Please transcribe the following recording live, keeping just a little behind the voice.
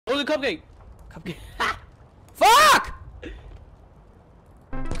Oh, the cupcake. Cupcake. Fuck!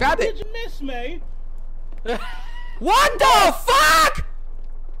 Grab it. Did you miss me? What the fuck?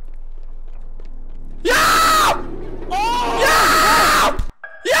 Yo! Oh! Yo!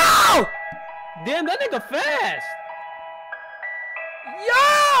 Yo! Damn, that nigga fast.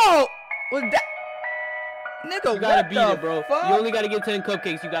 Yo! Was that nigga? You gotta what beat the it, bro. fuck? You only gotta get 10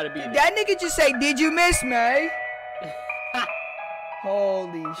 cupcakes. You gotta beat it. That nigga just say, "Did you miss me?"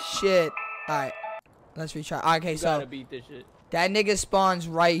 Holy shit! All right, let's retry. Okay, so gotta beat this shit. that nigga spawns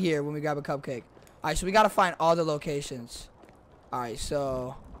right here when we grab a cupcake. All right, so we gotta find all the locations. All right,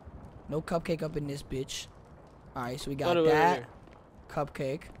 so no cupcake up in this bitch. All right, so we got that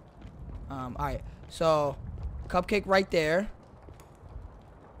cupcake. All right, so cupcake right there.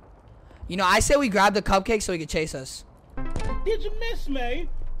 You know, I say we grab the cupcake so he can chase us. Did you miss me?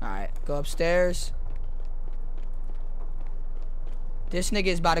 All right, go upstairs. This nigga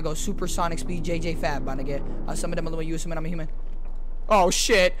is about to go supersonic speed JJ Fab, about to get some of them are little you, some of them are human. Oh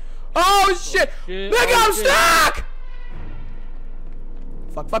shit! Oh shit! Nigga, I'm stuck!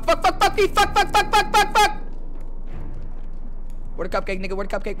 Fuck! Fuck! Fuck! Fuck! Fuck! Fuck! Fuck! Fuck! Fuck! Fuck! Fuck! Where the cupcake, nigga? Where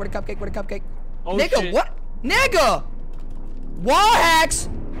the cupcake? Where the cupcake? Where the cupcake? Oh, nigga, shit. what? Nigga! Wall hacks!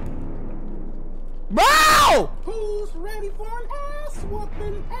 Bro! Who's ready for an ass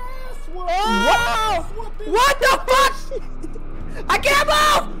whooping? Ass whooping. Oh! What the fuck? I can't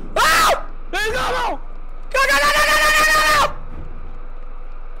move! Oh! Let's go! Go! Go! Go! Go! Go! Go! Go! Go!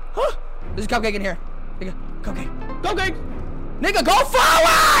 Huh? There's a cupcake in here. Nigga, cupcake. Cupcake! Nigga, go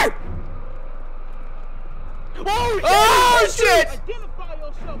forward! Oh shit! Oh shit! Identify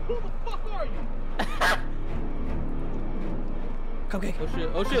yourself. Who the fuck are you? Cupcake. Oh shit!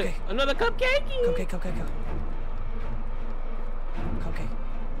 Oh shit! Cupcake. Another cupcake! Cupcake, cupcake, cupcake. Cupcake.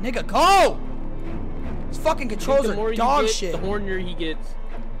 Nigga, go! His fucking controls The more are you dog get, shit. The hornier he gets.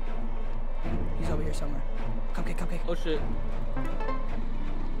 He's over here somewhere. Cupcake, cupcake. Oh shit!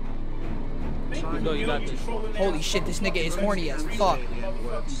 Go, you got this. Holy shit, this nigga is horny as fuck.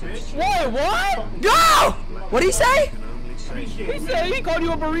 Wait, what? Go! What'd he say? He said he called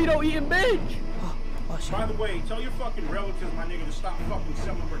you a burrito eating bitch. Oh shit. By the way, tell your fucking relatives, my nigga, to stop fucking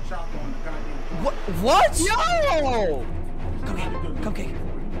selling horchata on the goddamn. What? What? Yo! Cupcake, cupcake.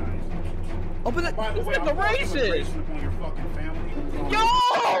 Open the. By the He's way, like a I'm fucking racist. racist on your fucking family. Yo!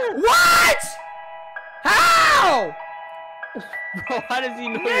 What? How? Bro, how does he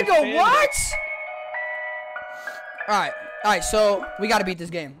know? Nigga, what? Alright, so we gotta beat this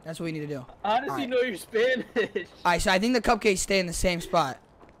game. That's what we need to do. How does he know you're Spanish? Alright, so I think the cupcakes stay in the same spot.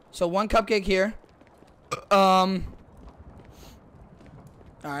 So one cupcake here. Alright.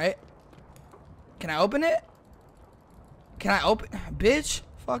 Can I open it? Can I open? Bitch.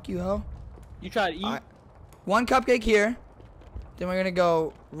 Fuck you, ho. You try to eat? Right. One cupcake here. Then we're gonna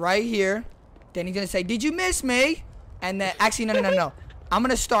go right here. Then he's gonna say, "Did you miss me?" And then, actually, no. I'm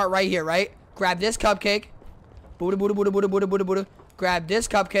gonna start right here, right? Grab this cupcake. Buddha, Buddha, Buddha, Buddha, Buddha, Buddha, Buddha. Grab this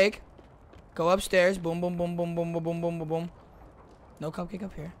cupcake. Go upstairs. Boom, boom, boom, boom, boom, boom, boom, boom, boom, boom. No cupcake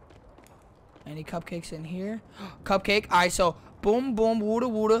up here. Any cupcakes in here? Cupcake. All right, so boom, boom, Buddha,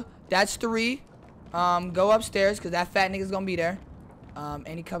 Buddha. That's 3. Go upstairs, because that fat nigga's gonna be there.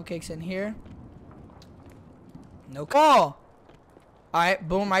 Any cupcakes in here? No. Oh! Alright,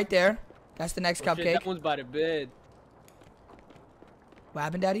 boom, right there. That's the next cupcake. Shit, that one's by the bed. What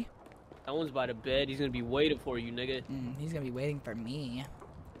happened, Daddy? That one's by the bed. He's gonna be waiting for you, nigga. He's gonna be waiting for me.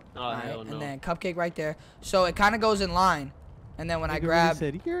 Oh, hell no. And then cupcake right there. So it kind of goes in line. And then when I grab...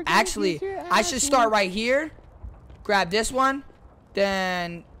 Actually, I should start right here. Grab this one.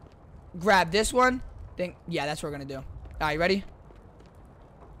 Then grab this one. Then, yeah, that's what we're gonna do. Alright, you ready?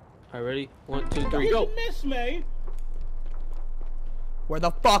 Alright, ready? 1, 2, 3, Did go! you miss me? Where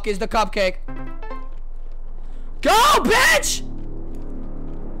the fuck is the cupcake? Go, bitch!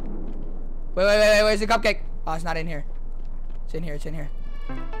 Wait, where's the cupcake? Oh, it's not in here. It's in here.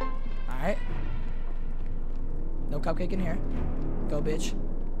 Alright. No cupcake in here. Go, bitch.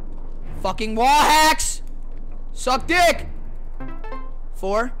 Fucking wall hacks! Suck dick!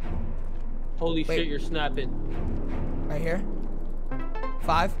 4. Holy shit, you're snapping. Right here.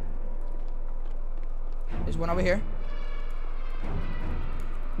 5. There's one over here.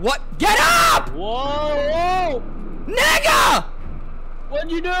 What? Get up! Whoa! Nigga!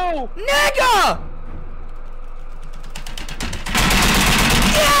 What'd you do? Nigga!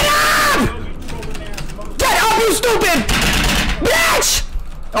 Get up! Get up, you stupid! Bitch!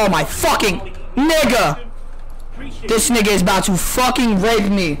 Oh my fucking nigga! This nigga is about to fucking rape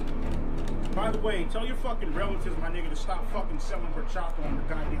me. By the way, tell your fucking relatives, my nigga, to stop fucking selling horchata on the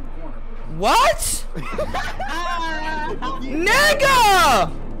goddamn corner. What?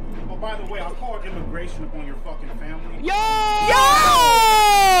 Nigga! I'll call immigration upon your fucking family. Yo!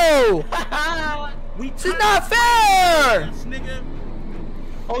 Yo! This is not fair! Nigga.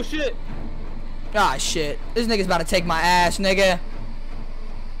 Oh shit. Ah, shit. This nigga's about to take my ass, nigga.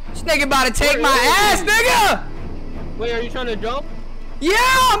 This nigga about to take my ass, nigga! Wait, are you trying to jump? Yeah,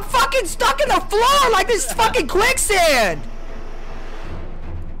 I'm fucking stuck in the floor like this fucking quicksand!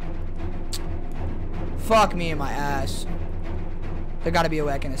 Fuck me in my ass. There gotta be a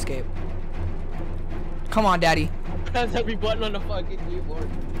way I can escape. Come on, daddy. Press every button on the fucking keyboard.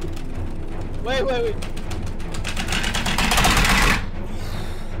 Wait.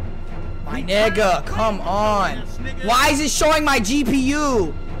 My nigga, come on. Why is it showing my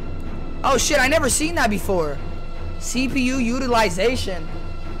GPU? Oh shit, I never seen that before. CPU utilization.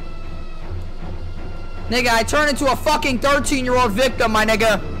 Nigga, I turned into a fucking 13-year-old victim, my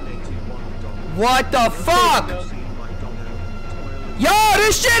nigga. What the fuck? Yo,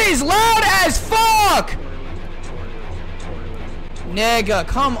 this shit is loud as fuck! Nigga,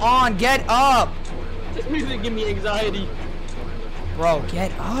 come on, get up. This music give me anxiety. Bro,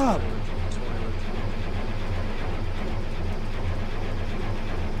 get up.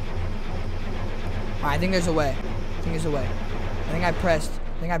 Alright, I think there's a way. I think I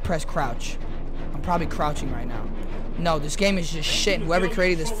pressed crouch. I'm probably crouching right now. No, this game is just shit. Whoever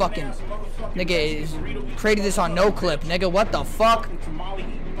created this fucking nigga is created this on no clip. Nigga, what the fuck?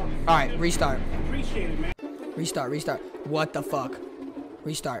 Alright, restart. Restart. What the fuck?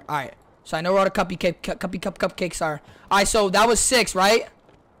 Restart. Alright. So I know where all the cupcakes are. Alright, so that was 6, right?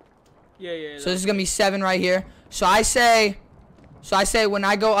 Yeah. So this is gonna be 7 right here. So I say when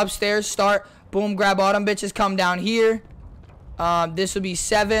I go upstairs, start, boom, grab all them bitches, come down here. This will be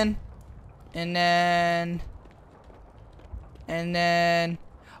 7. And then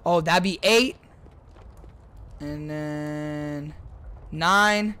oh, that'd be 8. And then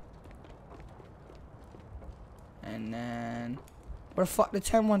 9. And then where the fuck the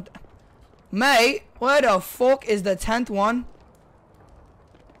 10th one? Mate, where the fuck is the 10th one?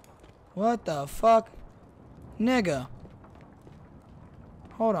 What the fuck? Nigga.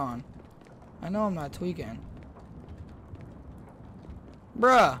 Hold on. I know I'm not tweaking.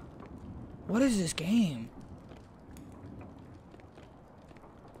 Bruh. What is this game?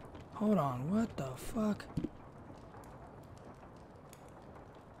 Hold on. What the fuck?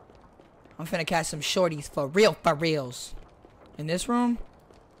 I'm finna catch some shorties for reals. In this room?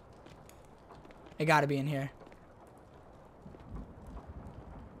 It gotta be in here.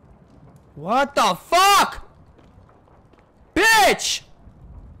 What the fuck? Bitch!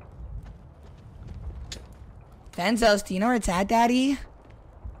 Benzos, do you know where it's at, Daddy?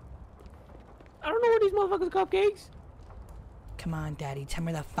 I don't know where these motherfuckers cupcakes. Come on, Daddy. Tell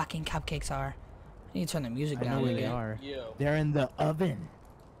me where the fucking cupcakes are. I need to turn the music I down. know where nigga. they are. Yo. They're in the oven.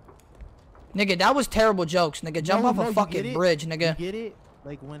 Nigga, that was terrible jokes. Nigga, jump off a you fucking get it? bridge, You nigga. get it?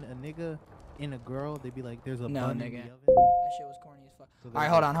 Like when a nigga and a girl, they be like, there's a No, bun nigga. in the oven. That shit was corny as fuck. So Alright,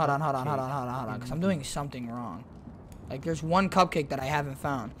 hold on. Because I'm doing something wrong. Like, there's one cupcake that I haven't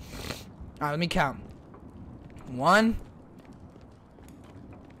found. Alright, let me count. 1,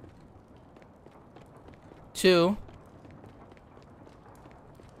 2.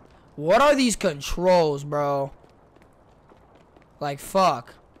 What are these controls, bro? Like,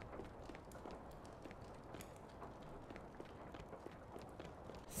 fuck.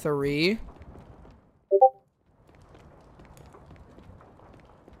 3.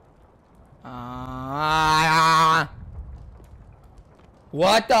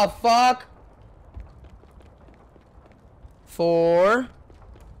 What the fuck? 4.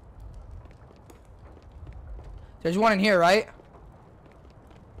 There's one in here, right?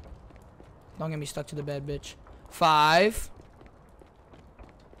 Don't get me stuck to the bed, bitch. 5.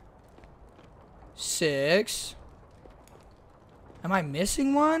 6. Am I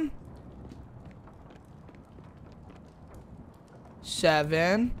missing one?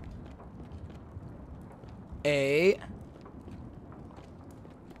 7. 8.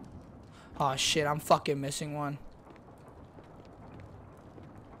 Oh shit, I'm fucking missing one.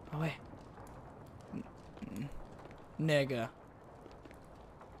 Oh wait. Nigga.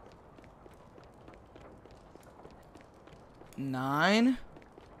 Nine.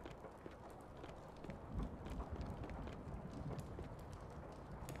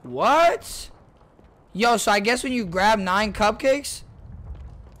 What? Yo, so I guess when you grab 9 cupcakes,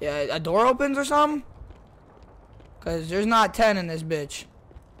 yeah, a door opens or something? Cause there's not 10 in this bitch.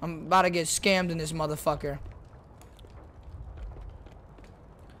 I'm about to get scammed in this motherfucker.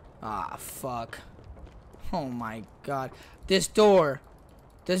 Ah, fuck. Oh my god. This door.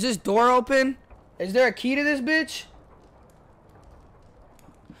 Does this door open? Is there a key to this bitch?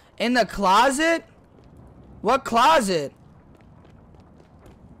 In the closet? What closet?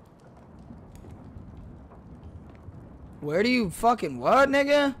 Where do you fucking what,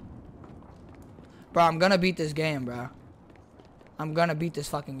 nigga? Bro, I'm gonna beat this game, bro. I'm gonna beat this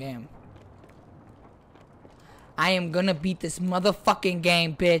fucking game. I am gonna beat this motherfucking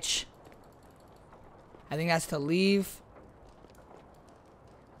game, bitch. I think that's to leave.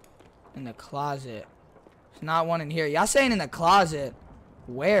 In the closet. There's not one in here. Y'all saying in the closet.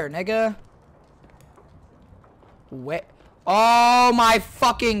 Where, nigga? Where? Oh my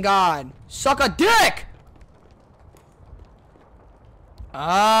fucking god. Suck a dick! Oh.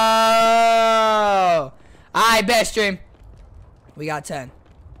 Alright, best stream. We got 10.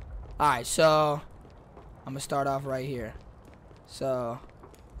 Alright, so I'm gonna start off right here. So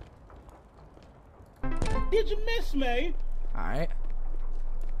Did you miss me? alright.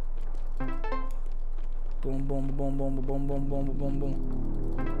 Boom, boom, boom, boom, boom, boom, boom, boom,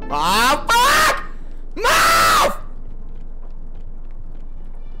 boom. Ah, fuck! Move!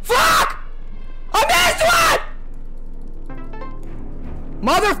 Fuck! I missed one!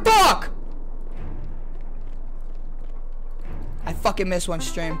 Motherfuck! I fucking missed one,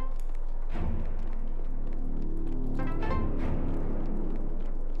 stream.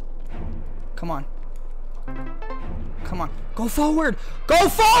 Come on. Come on. Go forward! Go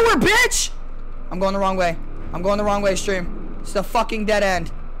forward, bitch! I'm going the wrong way. I'm going the wrong way, stream. It's the fucking dead end.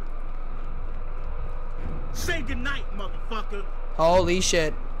 Say goodnight, motherfucker. Holy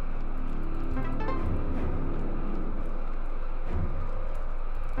shit.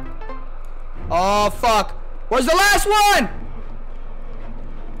 Oh, fuck. Where's the last one?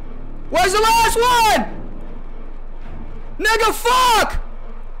 Where's the last one? Nigga, fuck!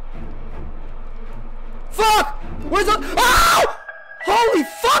 Fuck! Where's the... Oh! Holy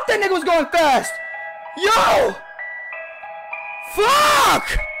fuck, that nigga was going fast! Yo!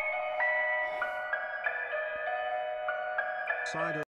 Fuck!